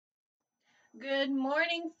Good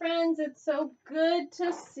morning, friends. It's so good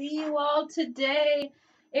to see you all today.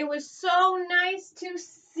 It was so nice to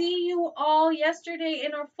see you all yesterday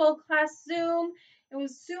in our full class Zoom. It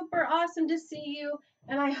was super awesome to see you,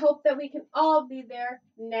 and I hope that we can all be there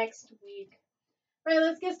next week. All right,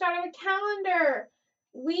 let's get started with calendar.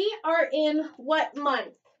 We are in what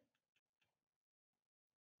month?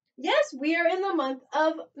 Yes, we are in the month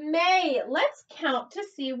of May. Let's count to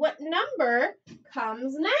see what number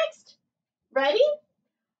comes next. Ready?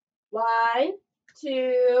 1,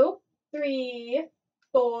 2, 3,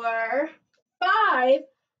 4, 5.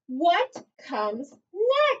 What comes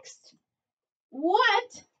next?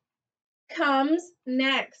 What comes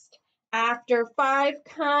next? After 5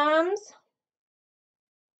 comes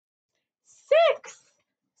 6.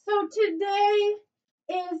 So today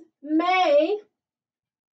is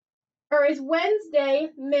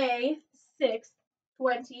Wednesday, May 6th,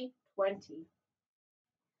 2020.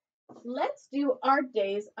 Let's do our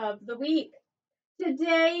days of the week.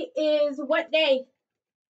 Today is what day?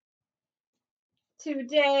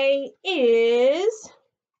 Today is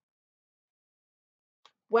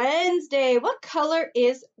Wednesday. What color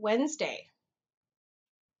is Wednesday?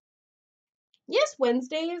 Yes,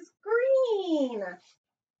 Wednesday is green.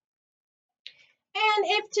 And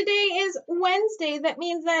if today is Wednesday, that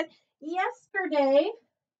means that yesterday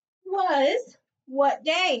was what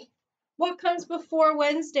day? What comes before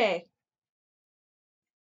Wednesday?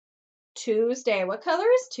 Tuesday. What color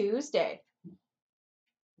is Tuesday?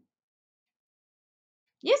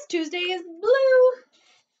 Yes, Tuesday is blue.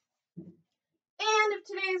 And if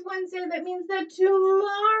today is Wednesday, that means that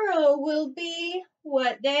tomorrow will be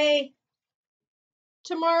what day?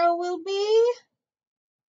 Tomorrow will be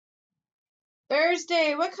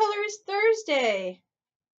Thursday. What color is Thursday?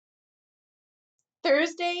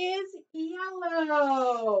 Thursday is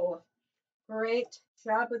yellow. Great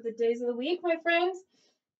job with the days of the week, my friends.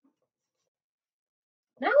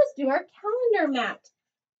 Now let's do our calendar map.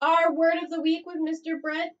 Our word of the week with Mr.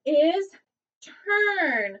 Brett is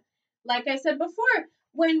turn. Like I said before,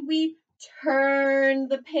 when we turn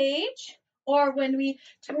the page, or when we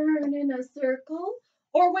turn in a circle,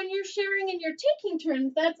 or when you're sharing and you're taking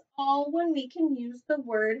turns, that's all when we can use the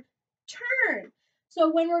word turn. So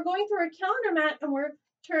when we're going through our calendar mat and we're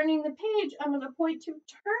turning the page, I'm going to point to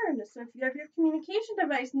turn. So if you have your communication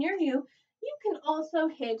device near you, you can also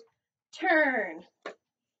hit turn.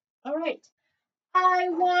 All right. I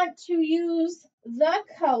want to use the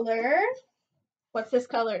color. What's this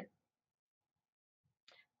color?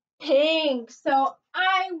 Pink. So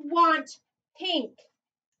I want pink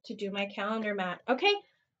to do my calendar mat. Okay,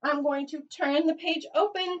 I'm going to turn the page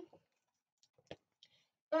open.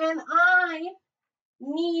 And I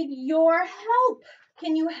need your help.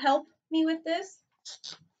 Can you help me with this?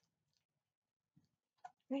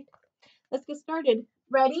 Right. Let's get started.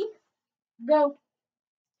 Ready? Go.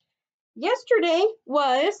 Yesterday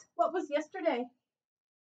was, what was yesterday?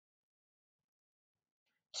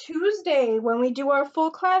 Tuesday, when we do our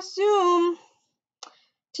full class Zoom.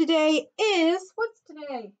 Today is, what's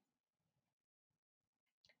today?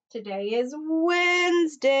 Today is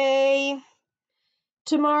Wednesday.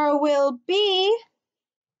 Tomorrow will be,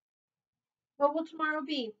 what will tomorrow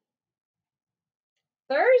be?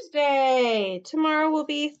 Thursday. Tomorrow will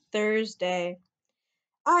be Thursday.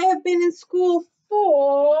 I have been in school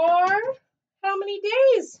for how many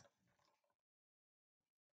days?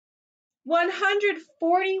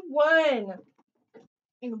 141.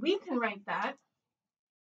 And we can write that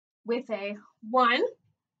with a 1,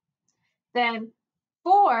 then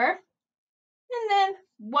 4, and then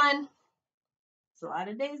 1. It's a lot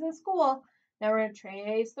of days in school. Now we're going to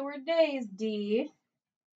trace the word days. D-A-Y-S.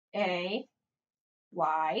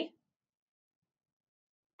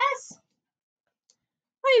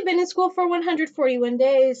 I've been in school for 141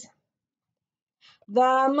 days.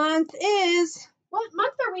 The month is, what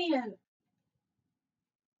month are we in?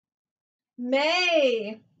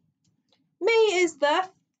 May. May is the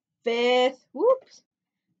 5th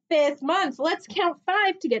month. Let's count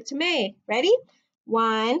 5 to get to May. Ready?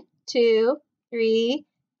 1, 2, 3,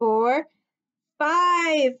 4,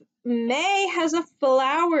 5. May has a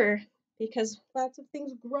flower because lots of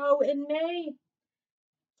things grow in May.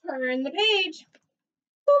 Turn the page.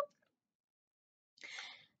 Boop.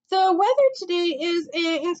 The weather today is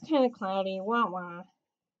kind of cloudy. Wah wah.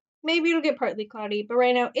 Maybe it'll get partly cloudy, but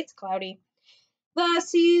right now it's cloudy. The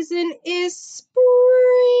season is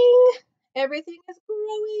spring. Everything is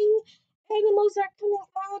growing. Animals are coming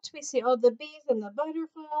out. We see all the bees and the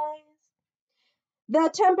butterflies. The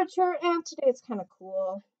temperature, and today it's kind of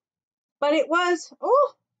cool. But it was,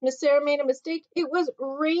 Miss Sarah made a mistake. It was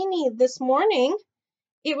rainy this morning.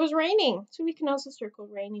 it was raining, so we can also circle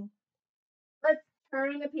raining. Let's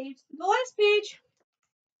turn the page to the last page.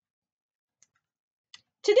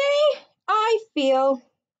 Today, I feel,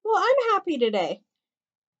 well, I'm happy today,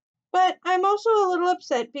 but I'm also a little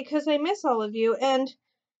upset because I miss all of you, and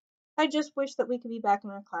I just wish that we could be back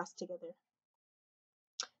in our class together.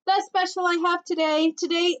 The special I have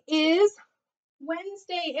today is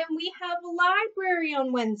Wednesday, and we have a library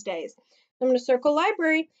on Wednesdays. I'm going to circle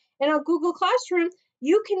library, and on Google Classroom,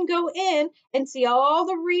 you can go in and see all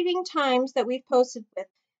the reading times that we've posted with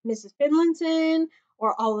Mrs. Finlinson,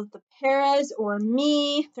 or all of the paras, or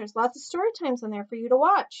me. There's lots of story times on there for you to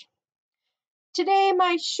watch. Today,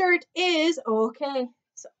 my shirt is, okay,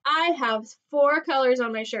 so I have 4 colors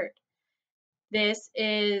on my shirt. This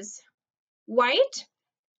is white,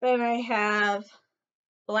 then I have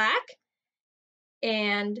black,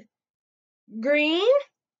 and green,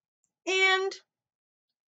 and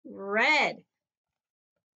red.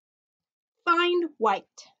 Find white.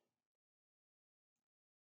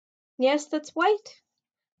 Yes, that's white.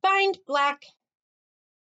 Find black.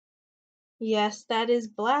 Yes, that is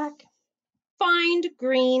black. Find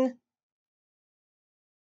green.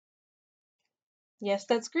 Yes,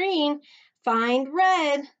 that's green. Find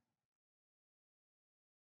red.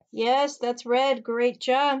 Yes, that's red. Great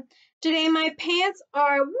job. Today my pants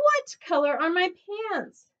are, what color are my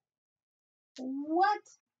pants? What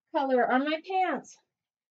color are my pants?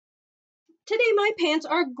 Today my pants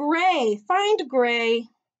are gray. Find gray.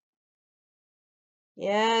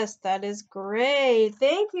 Yes, that is great.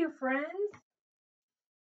 Thank you, friends.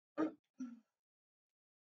 All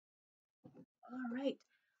right.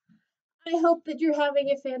 I hope that you're having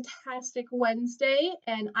a fantastic Wednesday,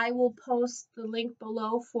 and I will post the link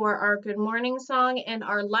below for our good morning song and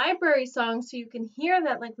our library song so you can hear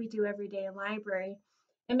that like we do every day in library.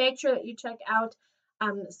 And make sure that you check out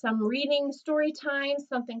some reading story time,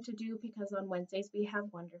 something to do, because on Wednesdays we have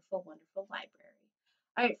wonderful, wonderful library.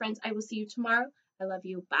 All right, friends, I will see you tomorrow. I love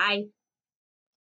you. Bye.